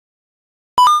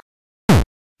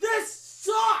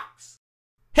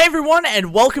everyone,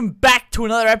 and welcome back to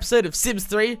another episode of Sims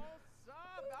 3.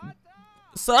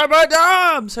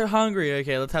 I'm so hungry.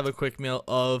 Okay, let's have a quick meal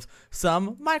of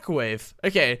some microwave.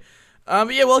 Okay,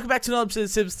 yeah, welcome back to another episode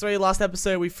of Sims 3. Last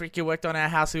episode, we freaking worked on our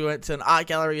house. We went to an art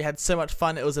gallery. We had so much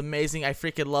fun. It was amazing. I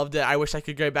freaking loved it. I wish I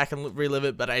could go back and relive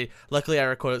it, but luckily I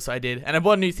recorded it, so I did. And I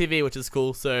bought a new TV, which is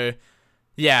cool, so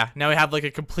yeah, now we have like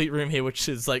a complete room here, which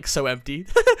is like so empty.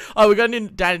 Oh, we got a new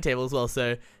dining table as well,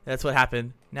 so that's what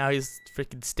happened. Now he's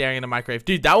freaking staring at a microwave.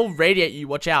 Dude, that will radiate you.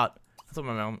 Watch out.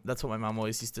 That's what my mom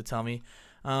always used to tell me.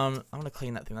 I'm gonna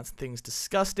clean that thing. That thing's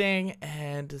disgusting.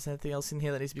 And is there anything else in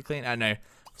here that needs to be cleaned? I don't know.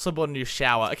 Also bought a new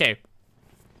shower. Okay.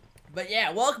 But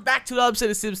yeah, welcome back to another episode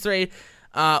of Sims 3.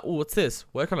 Ooh, what's this?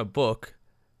 Work on a book.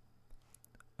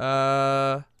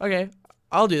 Okay.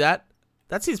 I'll do that.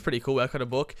 That seems pretty cool, work on a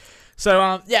book.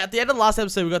 So, yeah, at the end of the last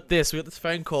episode, we got this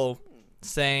phone call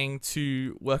saying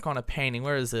to work on a painting.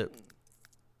 Where is it?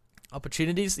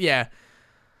 Opportunities? Yeah.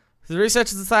 The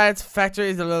research and science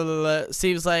factories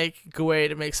seems like a good way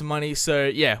to make some money. So,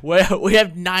 yeah, we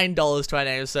have $9 to our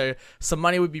name. So, some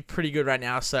money would be pretty good right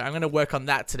now. So, I'm going to work on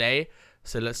that today.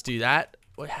 So, let's do that.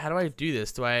 Wait, how do I do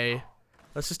this?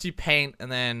 Let's just do paint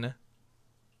and then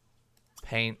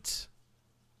paint,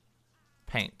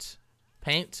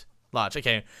 large.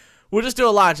 Okay. We'll just do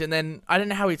a large, and then I don't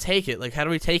know how we take it. Like, how do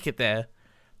we take it there?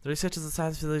 The researchers of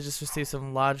Science Village just received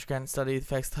some large grant study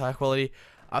thanks to high quality.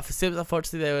 For Sims,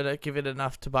 unfortunately, they would not give it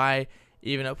enough to buy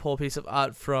even a poor piece of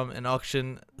art from an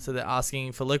auction. So they're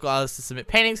asking for local artists to submit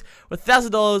paintings with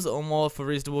 $1,000 or more for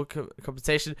reasonable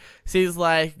compensation. Seems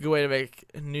like a good way to make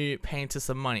a new painter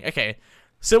some money. Okay,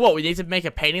 so what? We need to make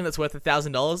a painting that's worth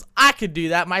 $1,000. I could do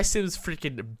that. My Sims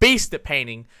freaking beast at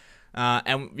painting.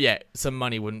 And yeah, some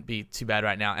money wouldn't be too bad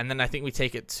right now. And then I think we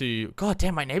take it to... God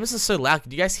damn, my neighbors are so loud.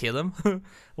 Can you guys hear them?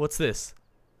 What's this?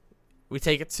 We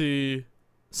take it to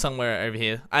somewhere over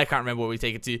here. I can't remember where we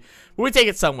take it to. But we take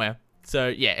it somewhere. So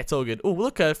yeah, it's all good. Oh,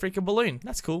 look, a freaking balloon.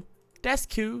 That's cool. That's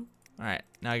cool. Alright,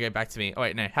 now go back to me. Oh,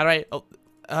 wait, no. How do I... Oh,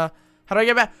 how do I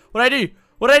get back? What do I do?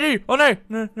 What do I do? Oh, no.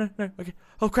 No. Okay.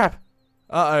 Oh, crap.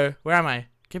 Uh-oh. Where am I?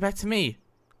 Get back to me.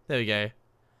 There we go.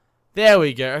 There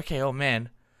we go. Okay, oh,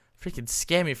 man. Freaking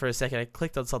scare me for a second. I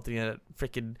clicked on something and it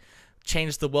freaking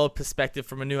changed the world perspective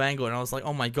from a new angle, and I was like,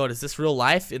 oh my god, is this real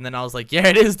life? And then I was like, yeah,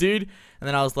 it is, dude. And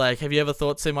then I was like, have you ever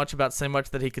thought so much about so much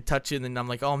that he could touch you? And then I'm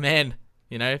like, oh man,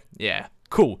 you know? Yeah,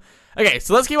 cool. Okay,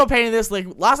 so let's keep on painting this. Like,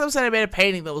 last episode I made a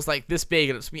painting that was like this big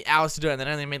and it took me hours to do it, and then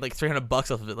I only made like $300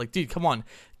 off of it. Like, dude, come on.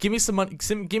 Give me some money,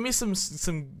 give me some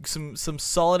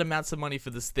solid amounts of money for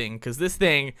this thing, because this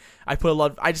thing, I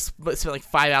just spent like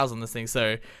 5 hours on this thing,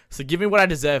 so give me what I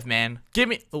deserve, man. Give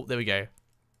me, oh, there we go.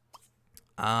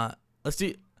 Let's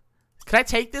do, can I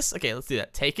take this? Okay, let's do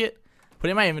that. Take it, put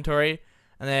it in my inventory,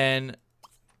 and then,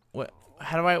 what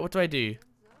do I do?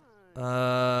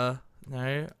 No,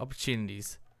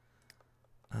 opportunities.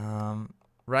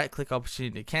 Right click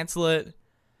opportunity, cancel it.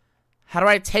 How do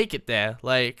I take it there?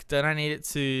 Like, don't I need it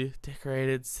to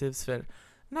decorated Sims fed?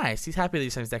 Nice, he's happy that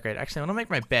he's decorated. Actually, I want to make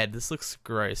my bed. This looks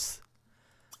gross.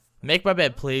 Make my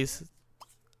bed, please.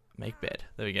 Make bed.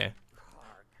 There we go.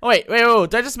 Oh, wait.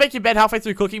 Did I just make your bed halfway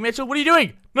through cooking, Mitchell? What are you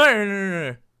doing?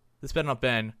 No. This better not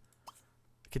burn.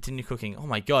 Continue cooking. Oh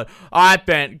my god. Alright,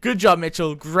 burnt. Good job,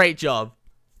 Mitchell. Great job.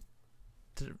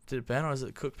 Did it burn, or does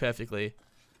it cook perfectly?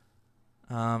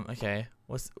 Okay.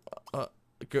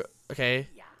 Okay.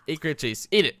 Eat grilled cheese.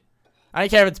 Eat it. I don't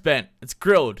care if it's burnt. It's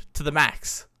grilled to the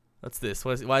max. What's this?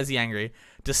 Why is he angry?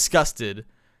 Disgusted.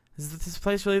 Is this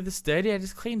place really this dirty? I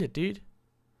just cleaned it, dude.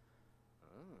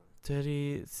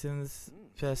 Dirty Sims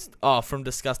Fest. Oh, from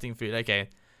disgusting food. Okay.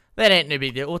 That ain't no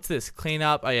big deal. What's this? Clean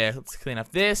up. Oh, yeah. Let's clean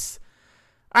up this.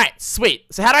 Alright, sweet.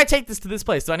 So how do I take this to this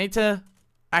place? Do I need to...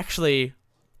 Actually,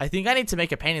 I think I need to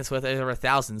make a painting that's worth over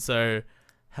 1,000. So,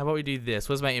 how about we do this?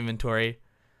 Where's my inventory?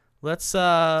 Let's,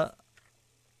 how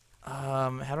do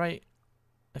I...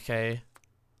 Okay.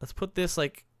 Let's put this,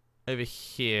 like, over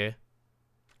here.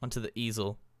 Onto the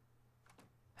easel.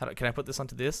 Can I put this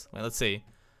onto this? Wait, let's see.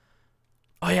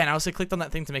 Oh, yeah, and I also clicked on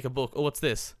that thing to make a book. Oh, what's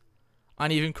this?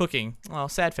 Uneven cooking. Oh,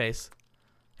 sad face.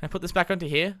 Can I put this back onto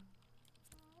here?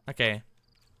 Okay.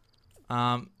 Do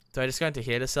I just go into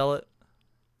here to sell it?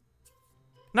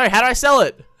 No, how do I sell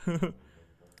it?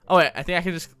 Oh, wait, I think I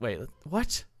can just... Wait,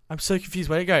 what? I'm so confused.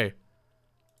 Where'd it go?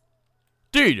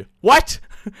 Dude, what?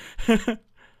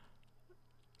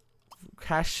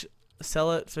 Cash,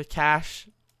 sell it for cash.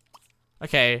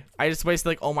 Okay, I just wasted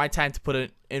like all my time to put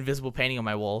an invisible painting on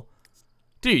my wall.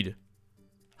 Dude,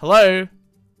 hello?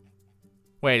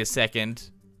 Wait a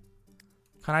second.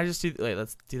 Can I just do... Wait,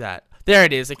 let's do that. There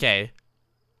it is, okay.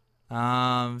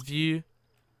 View.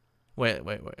 Wait.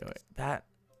 That.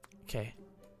 Okay.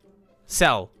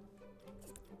 Sell.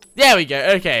 There we go.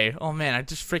 Okay. Oh man, I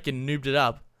just freaking noobed it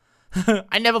up.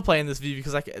 I never play in this view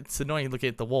because it's annoying looking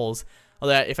at the walls.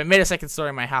 Although if I made a second story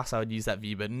in my house, I would use that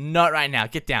view, but not right now.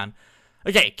 Get down.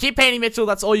 Okay, keep painting, Mitchell.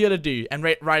 That's all you gotta do, and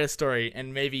write a story.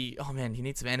 And maybe, oh man, he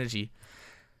needs some energy.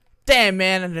 Damn,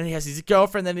 man. And then he has his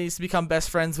girlfriend that he needs to become best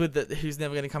friends with, who's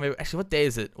never gonna come over. Actually, what day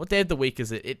is it? What day of the week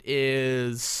is it? It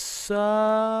is.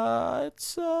 What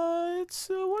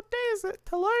day is it?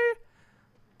 Hello.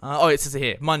 Oh, it says it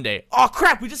here. Monday. Oh,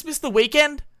 crap. We just missed the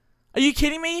weekend? Are you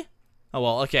kidding me? Oh,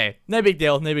 well, okay. No big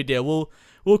deal. No big deal.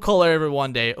 We'll call her over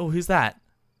one day. Oh, who's that?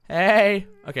 Hey.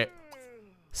 Okay.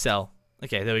 Sell.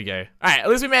 Okay, there we go. Alright, at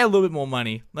least we made a little bit more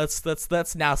money. Let's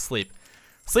now sleep.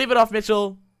 Sleep it off,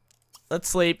 Mitchell. Let's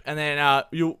sleep, and then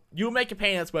you'll make a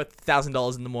painting that's worth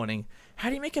 $1,000 in the morning. How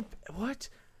do you make a what?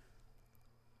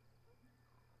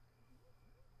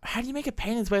 How do you make a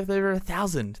painting that's worth over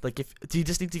 1,000? Like, do you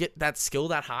just need to get that skill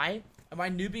that high? Am I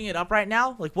noobing it up right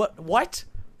now? Like, what? What?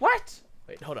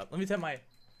 Wait, hold up. Let me turn my.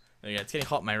 There we go. It's getting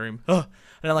hot in my room. Oh,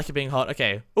 I don't like it being hot.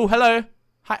 Okay. Oh, hello.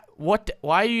 Hi. What?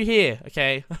 Why are you here?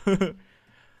 Okay.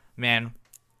 Man,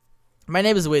 my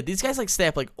neighbors are weird. These guys like stay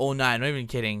up like all night. I'm not even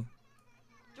kidding.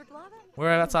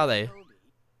 Whereabouts are they?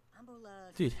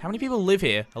 Dude, how many people live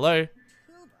here? Hello?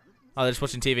 Oh, they're just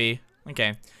watching TV.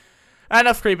 Okay.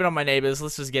 Enough creeping on my neighbors.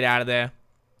 Let's just get out of there.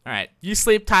 Alright. You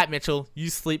sleep tight, Mitchell. You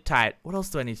sleep tight. What else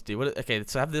do I need to do? Okay,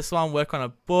 so I have this one. Work on a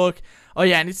book. Oh,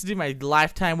 yeah. I need to do my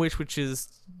lifetime wish, which is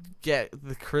get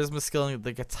the charisma skill and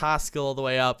the guitar skill all the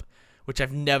way up, which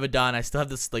I've never done. I still have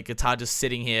this like guitar just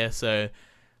sitting here, so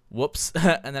whoops.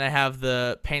 And then I have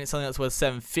the paint something that's worth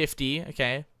 $750.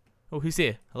 Okay. Oh, who's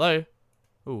here? Hello?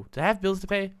 Oh, do I have bills to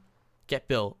pay? Get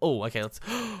bill. Oh, okay, let's.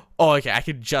 Oh, okay, I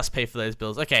could just pay for those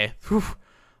bills. Okay. Whew.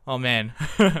 Oh, man.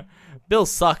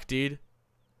 Bills suck, dude.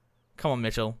 Come on,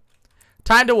 Mitchell.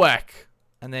 Time to work.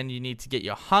 And then you need to get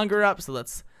your hunger up. So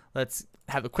let's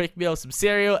have a quick meal, some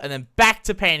cereal, and then back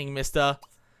to painting, mister.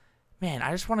 Man,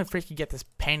 I just want to freaking get this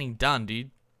painting done, dude.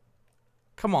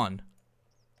 Come on.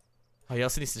 Oh, he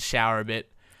also needs to shower a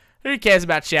bit. Who cares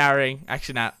about showering?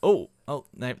 Actually, not. Oh, no,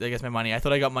 there goes my money. I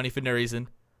thought I got money for no reason.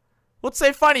 What's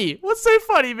so funny? What's so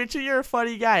funny, Mitchell? You're a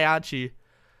funny guy, aren't you?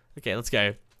 Okay, let's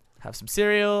go. Have some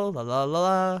cereal. La la la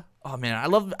la. Oh man, I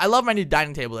love my new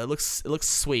dining table. It looks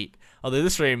sweet. Although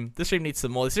this room needs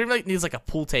some more. This room like needs like a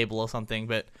pool table or something.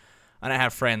 But I don't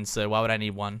have friends, so why would I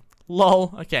need one?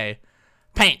 Lol. Okay.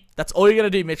 Paint. That's all you're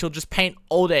gonna do, Mitchell. Just paint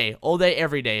all day,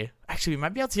 every day. Actually, we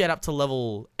might be able to get up to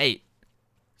level 8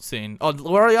 soon. Oh,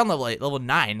 we're already on level 8, level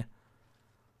 9.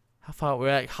 How far?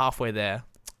 We're like halfway there.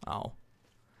 Oh,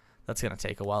 that's gonna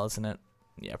take a while, isn't it?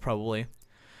 Yeah, probably.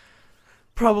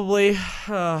 Why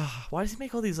does he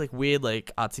make all these like weird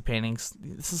like artsy paintings?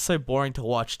 This is so boring to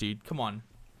watch, dude. Come on,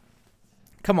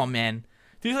 man.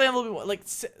 Do something a little bit more, like.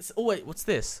 Oh wait, what's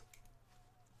this?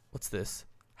 What's this?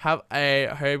 Have a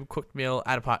home cooked meal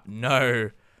at a party.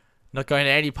 No, not going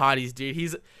to any parties, dude.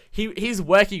 He's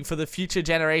working for the future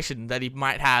generation that he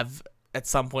might have at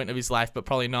some point of his life, but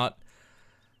probably not.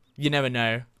 You never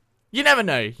know. You never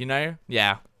know. You know?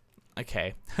 Yeah.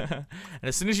 Okay. And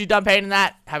as soon as you're done painting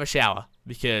that, have a shower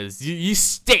because you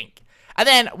stink. And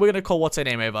then we're gonna call what's her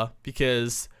name over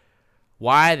because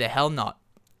why the hell not?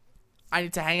 I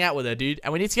need to hang out with her, dude,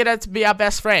 and we need to get her to be our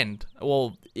best friend.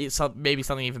 Well, it's maybe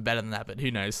something even better than that, but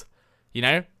who knows? You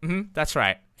know? That's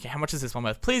right. Okay, how much is this one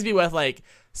worth? Please be worth like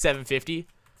 $750.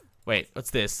 Wait, what's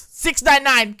this?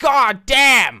 $6.99. God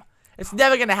damn! It's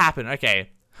never gonna happen. Okay.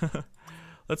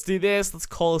 Let's do this. Let's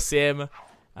call a sim.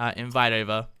 Invite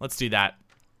over. Let's do that.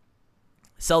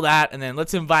 Sell that, and then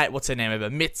let's invite what's her name over?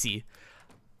 Mitzi.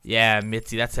 Yeah,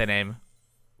 Mitzi. That's her name.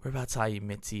 Whereabouts are you,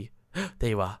 Mitzi? There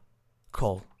you are.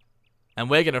 Call. And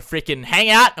we're gonna freaking hang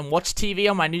out and watch TV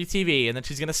on my new TV, and then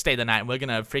she's gonna stay the night, and we're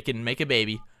gonna freaking make a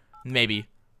baby. Maybe.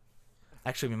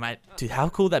 Actually, we might. Dude, how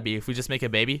cool would that be if we just make a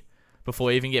baby before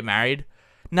we even get married?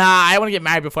 Nah, I want to get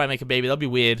married before I make a baby. That'll be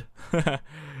weird. I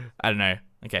don't know.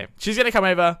 Okay, she's gonna come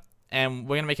over, and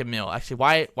we're gonna make a meal.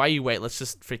 Actually, why you wait? Let's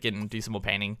just freaking do some more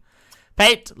painting.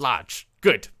 Paint large.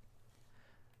 Good.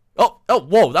 Oh,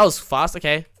 whoa, that was fast.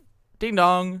 Okay. Ding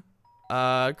dong.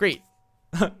 Great.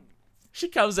 She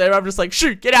comes over. I'm just like,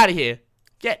 shoot, get out of here.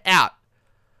 Get out.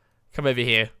 Come over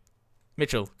here.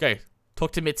 Mitchell, go.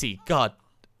 Talk to Mitzi. God.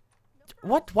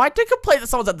 What? Why do you complain that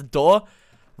someone's at the door?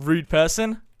 Rude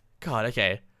person. God,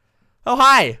 okay. Oh,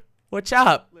 hi. What's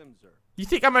up? You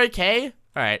think I'm okay?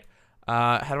 Alright.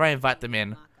 How do I invite them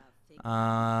in?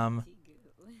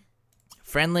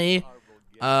 Friendly.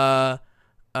 Oh,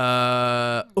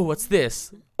 what's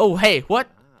this? Oh, hey, what?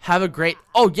 Have a great.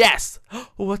 Oh, yes. Oh,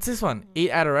 what's this one?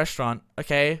 Eat at a restaurant.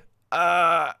 Okay.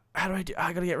 How do I do?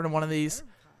 I gotta get rid of one of these.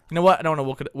 You know what? I don't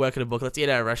want to work at a book. Let's eat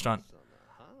at a restaurant.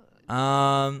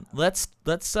 Let's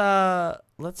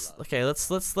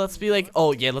be like,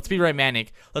 oh yeah, let's be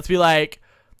romantic. Let's be like,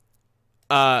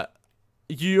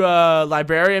 you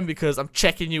librarian because I'm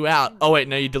checking you out. Oh wait,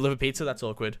 no, you deliver pizza? That's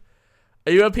awkward.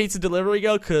 Are you a pizza delivery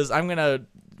girl? Cause I'm gonna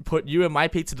put you in my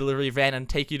pizza delivery van and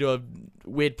take you to a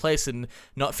weird place and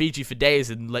not feed you for days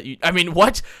and let you. I mean,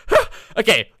 what?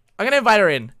 Okay, I'm gonna invite her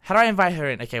in. How do I invite her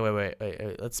in? Okay, wait.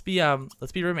 Let's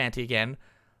be romantic again.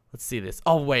 Let's see this.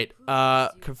 Oh wait,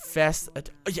 confess. Oh,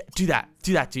 yeah, do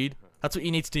that, dude. That's what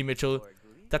you need to do, Mitchell.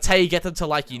 That's how you get them to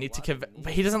like you. You need to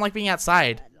but he doesn't like being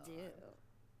outside.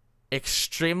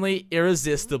 Extremely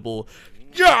irresistible.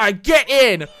 Yeah, get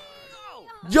in.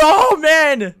 Yo,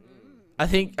 man. I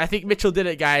think Mitchell did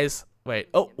it, guys. Wait.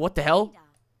 Oh, what the hell?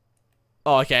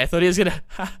 Oh, okay. I thought he was gonna.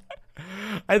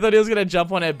 I thought he was gonna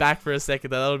jump on her back for a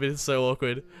second. That would have been so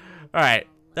awkward. All right,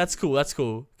 that's cool. That's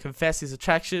cool. Confess his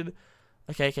attraction.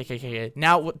 Okay.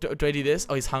 Now, what do I do this?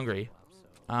 Oh, he's hungry.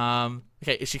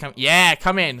 Okay, is she coming? Yeah,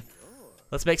 come in.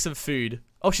 Let's make some food.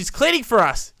 Oh, she's cleaning for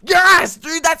us. Yes,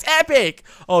 dude, that's epic.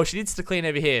 Oh, she needs to clean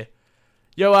over here.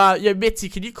 Yo, Mitzi,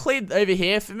 can you clean over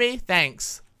here for me?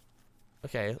 Thanks.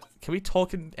 Okay, can we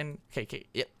talk and okay,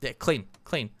 yeah, clean.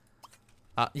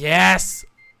 Yes,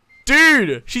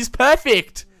 dude, she's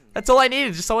perfect. That's all I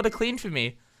needed, just someone to clean for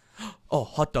me. Oh,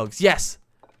 hot dogs, yes.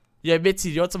 Yeah, Mitzi,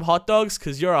 do you want some hot dogs?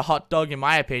 Cause you're a hot dog in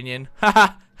my opinion.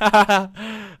 Okay.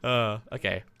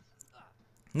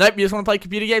 Nope, you just want to play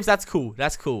computer games? That's cool.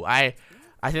 That's cool. I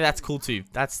think that's cool too.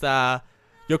 That's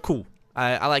you're cool.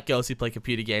 I like girls who play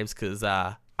computer games because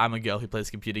I'm a girl who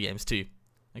plays computer games too.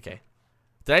 Okay.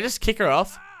 Did I just kick her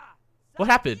off? What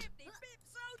happened?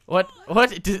 What?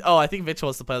 Oh, I think Mitch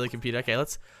wants to play on the computer. Okay,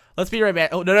 let's be right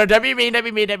back. Oh no, don't be mean.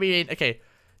 Okay.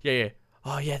 Yeah.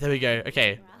 Oh yeah, there we go.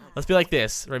 Okay. Let's be like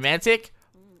this. Romantic.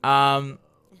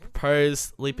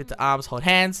 Propose, leap into arms, hold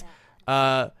hands.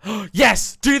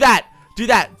 Yes! Do that,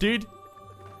 dude.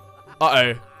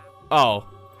 Oh.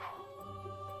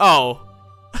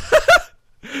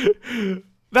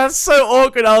 That's so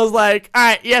awkward. I was like,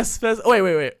 alright, yes. First. Oh,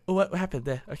 wait. What happened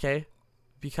there? Okay.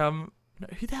 Become. No,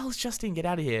 who the hell is Justine? Get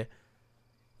out of here.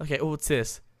 Okay, oh, what's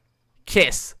this?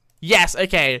 Kiss. Yes,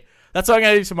 okay. That's what I'm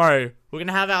going to do tomorrow. We're going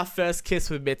to have our first kiss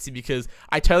with Mitzi because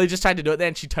I totally just tried to do it there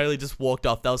and she totally just walked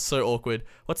off. That was so awkward.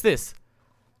 What's this?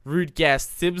 Rude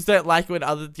guest. Sims don't like it when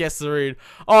other guests are rude.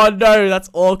 Oh no, that's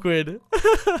awkward.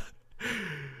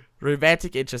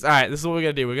 Romantic interest. Alright, this is what we're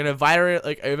going to do. We're going to invite her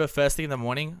like over first thing in the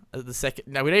morning. The second.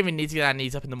 No, we don't even need to get our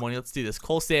needs up in the morning. Let's do this.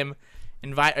 Call Sim.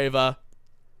 Invite over.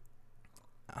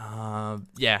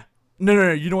 Yeah.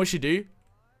 No. You know what you do?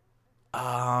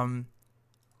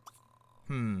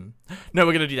 No,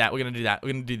 we're gonna do that. We're gonna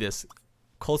do this.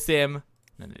 Call Sam.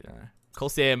 No. Call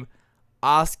Sam.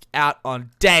 Ask out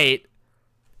on date.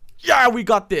 Yeah, we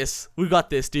got this.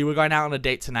 Dude. We're going out on a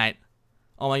date tonight.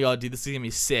 Oh my god, dude, this is gonna be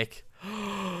sick.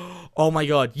 Oh my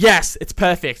god. Yes, it's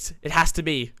perfect. It has to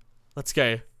be. Let's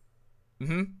go.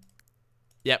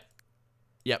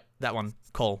 Yep, that one.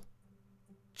 Call.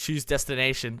 Choose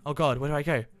destination. Oh god, where do I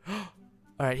go?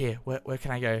 Alright, here. Where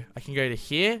can I go? I can go to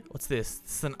here. What's this?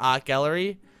 This is an art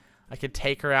gallery. I could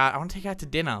take her out. I want to take her out to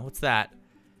dinner. What's that?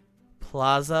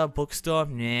 Plaza, bookstore.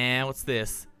 Nah, what's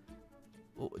this?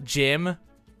 Gym.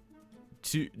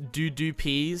 Do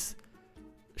peas.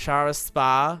 Shara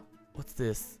Spa. What's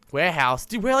this? Warehouse.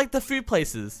 Dude, where are like the food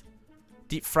places?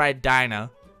 Deep fried diner.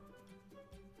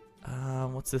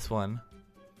 What's this one?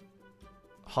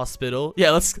 Hospital.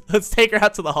 Yeah, let's take her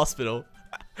out to the hospital.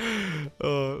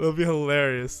 Oh, that'll be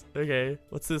hilarious. Okay,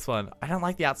 what's this one? I don't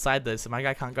like the outside though, so my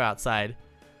guy can't go outside.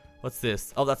 What's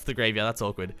this? Oh, that's the graveyard. That's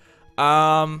awkward.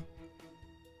 I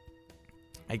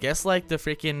guess like the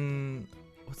freaking.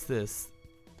 What's this?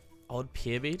 Old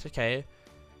Pier Beach. Okay.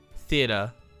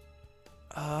 Theater.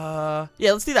 Yeah,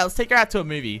 let's do that. Let's take her out to a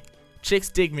movie. Chicks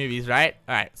dig movies, right?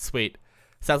 All right, sweet.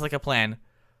 Sounds like a plan.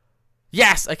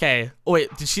 Yes. Okay. Oh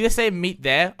wait, did she just say meet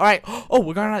there? All right. Oh,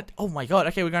 we're going right. Oh my god.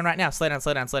 Okay, we're going right now. Slow down.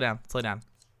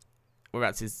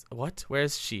 Whereabouts is what? Where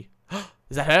is she?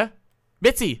 Is that her?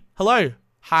 Mitzi. Hello.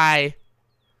 Hi.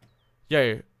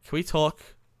 Yo, can we talk?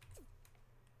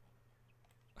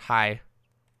 Hi.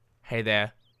 Hey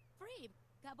there.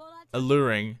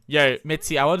 Alluring. Yo,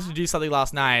 Mitzi, I wanted to do something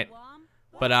last night,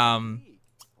 but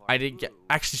I didn't get.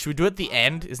 Actually, should we do it at the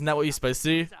end? Isn't that what you're supposed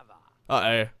to do?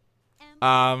 Ask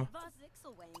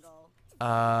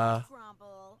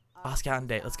out on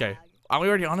date. Let's go. Aren't we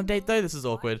already on a date though? This is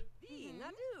awkward.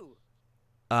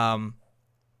 Hello.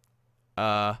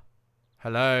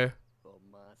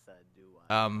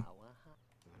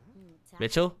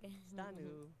 Mitchell?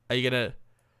 Are you gonna?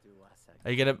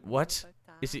 Are you gonna what?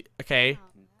 Is he okay?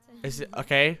 Is it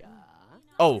okay?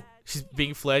 Oh, she's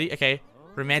being flirty. Okay,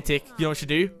 romantic. You know what you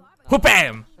do? Whoop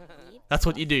bam! That's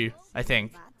what you do, I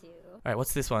think. All right,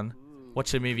 what's this one?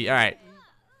 Watch a movie. All right,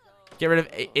 get rid of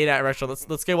eat at a restaurant.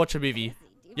 Let's go watch a movie.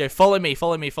 Yo, follow me,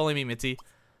 Mitzi.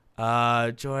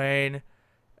 Join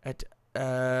at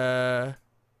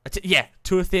yeah,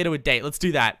 to a theater with date. Let's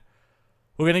do that.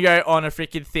 We're gonna go on a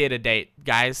freaking theater date,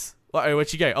 guys. Uh-oh, where'd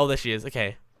she go? Oh, there she is.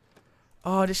 Okay.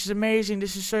 Oh, this is amazing.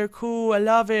 This is so cool. I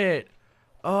love it.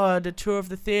 Oh, the tour of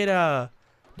the theater.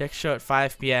 Next show at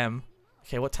 5 p.m.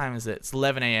 Okay, what time is it? It's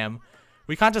 11 a.m.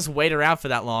 We can't just wait around for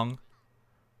that long.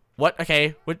 What?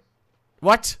 Okay.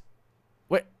 What?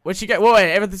 Where'd she go? Whoa,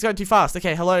 wait, everything's going too fast.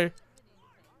 Okay, hello.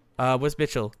 Where's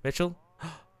Mitchell? Mitchell?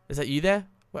 Is that you there?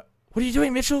 What are you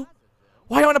doing, Mitchell?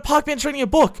 Why are you on a park bench reading a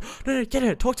book? No, get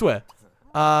her. Talk to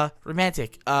her.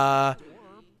 Romantic.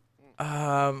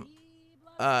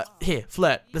 Here,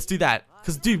 flirt. Let's do that.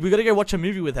 Cause, dude, we gotta go watch a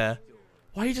movie with her.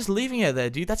 Why are you just leaving her there,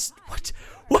 dude? That's what?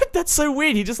 That's so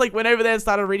weird. He just like went over there and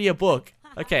started reading a book.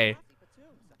 Okay.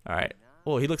 All right.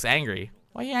 Oh, he looks angry.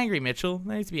 Why are you angry, Mitchell?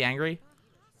 No need to be angry.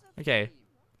 Okay.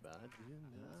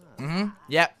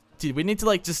 Yep. Dude, we need to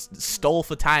like just stall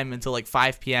for time until like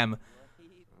 5 p.m.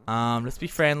 Let's be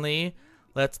friendly.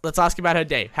 Let's ask about her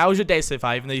day. How was your day so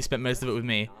far? Even though you spent most of it with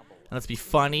me. And let's be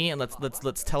funny and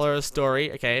let's tell her a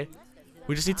story. Okay.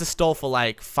 We just need to stall for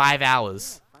like 5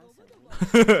 hours.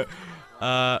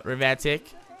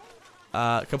 Romantic.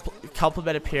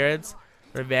 Compliment appearance.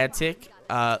 Romantic.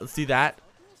 Let's do that.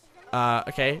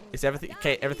 Okay. Is everything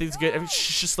okay? Everything's good.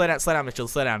 Just slow down, Mitchell.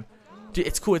 Slow down. Dude,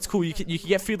 it's cool. It's cool. You can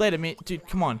get food later, mate. Dude,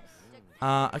 come on.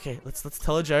 Okay. Let's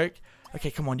tell a joke. Okay,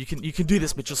 come on. You can do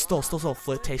this, Mitchell. Stall.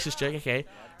 Flirtatious joke. Okay.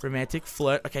 Romantic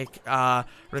flirt. Okay.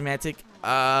 Romantic.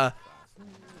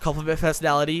 Compliment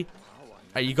personality.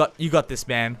 Alright, you got this,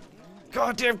 man.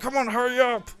 God damn, come on, hurry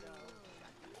up.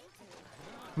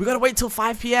 We gotta wait till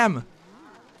 5 p.m.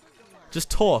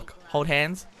 Just talk. Hold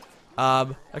hands.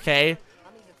 Okay.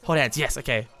 Hold hands. Yes,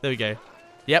 okay. There we go.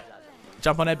 Yep.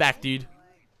 Jump on her back, dude.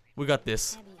 We got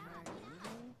this.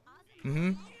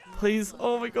 Please.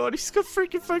 Oh my god, he's got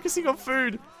freaking focusing on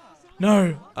food.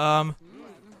 No.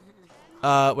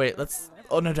 Wait, let's...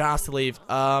 Oh no, don't ask to leave.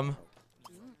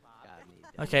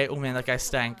 Okay, oh man, that guy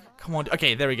stank. Come on.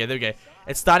 Okay, there we go.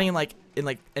 It's starting in like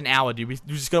an hour, dude. We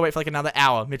just gotta wait for like another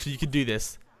hour. Mitchell, you can do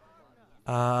this.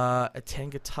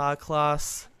 Attend guitar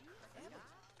class.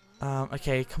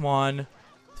 Okay, come on.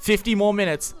 50 more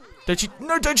minutes. Don't you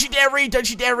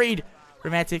dare read.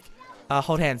 Romantic.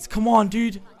 Hold hands. Come on,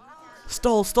 dude.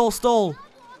 Stall.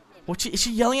 What? Is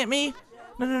she yelling at me?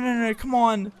 No. Come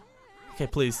on. Okay,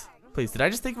 please. Did I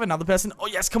just think of another person? Oh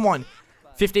yes, come on.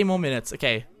 15 more minutes.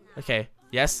 Okay.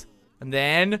 Yes. And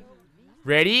then,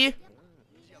 ready?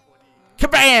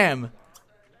 Kabam!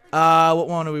 What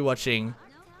one are we watching?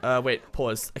 Wait,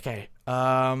 pause. Okay.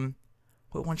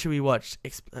 What one should we watch?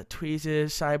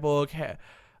 Tweezers, Cyborg,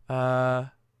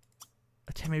 a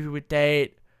 10 movie with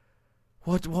date.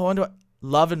 What one do I...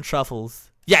 Love and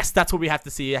Truffles. Yes, that's what we have to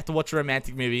see. You have to watch a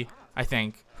romantic movie, I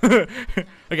think. Okay,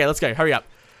 let's go. Hurry up.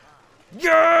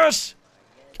 Yes!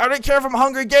 I don't care if I'm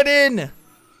hungry. Get in!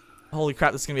 Holy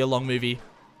crap, this is going to be a long movie.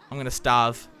 I'm going to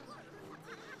starve.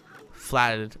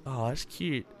 Flattered. Oh, that's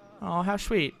cute. Oh, how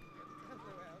sweet.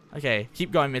 Okay,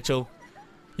 keep going, Mitchell.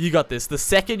 You got this. The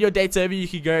second your date's over, you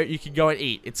can go and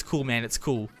eat. It's cool, man. It's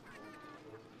cool.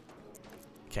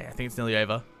 Okay, I think it's nearly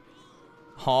over.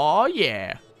 Oh,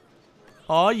 yeah.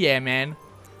 Oh, yeah, man.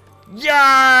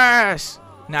 Yes!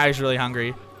 Now he's really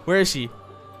hungry. Where is she?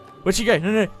 Where'd she go?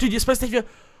 No. Dude, you're supposed to take your...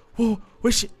 Whoa,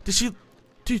 where's she? Did she...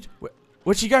 Dude,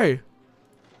 where'd she go?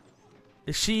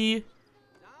 Is she...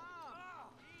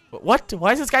 What?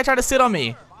 Why is this guy trying to sit on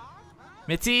me?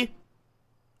 Mitzi?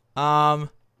 Oh,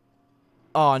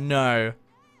 no.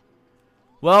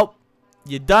 Well,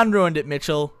 you done ruined it,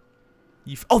 Mitchell.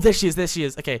 Oh, there she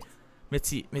is. Okay.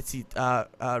 Mitzi,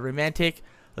 romantic.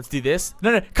 Let's do this.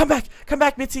 No, come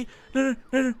back, Mitzi. No,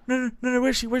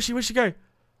 where's she go?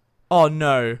 Oh,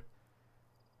 no.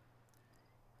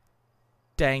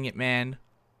 Dang it, man.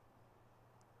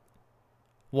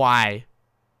 Why?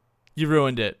 You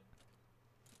ruined it.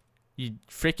 You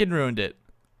freaking ruined it.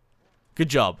 Good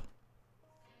job.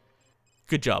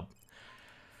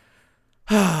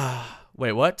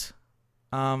 Wait, what?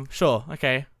 Sure,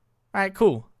 okay. Alright,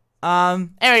 cool.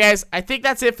 Anyway, guys, I think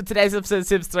that's it for today's episode of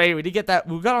Sims 3. We did get that.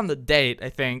 We got on the date, I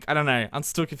think. I don't know. I'm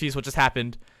still confused what just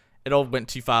happened. It all went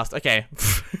too fast. Okay.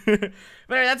 But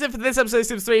anyway, that's it for this episode of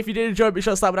Sims 3. If you did enjoy it, be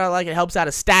sure to slap it out a like. It helps out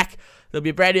a stack. There'll be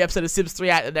a brand new episode of Sims 3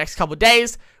 out in the next couple of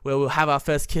days, where we'll have our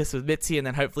first kiss with Mitzi and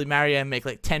then hopefully marry her and make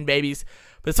like 10 babies.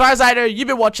 But as far as I know, you've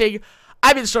been watching.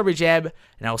 I've been Strawberry Jam,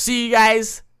 and I will see you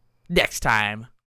guys next time.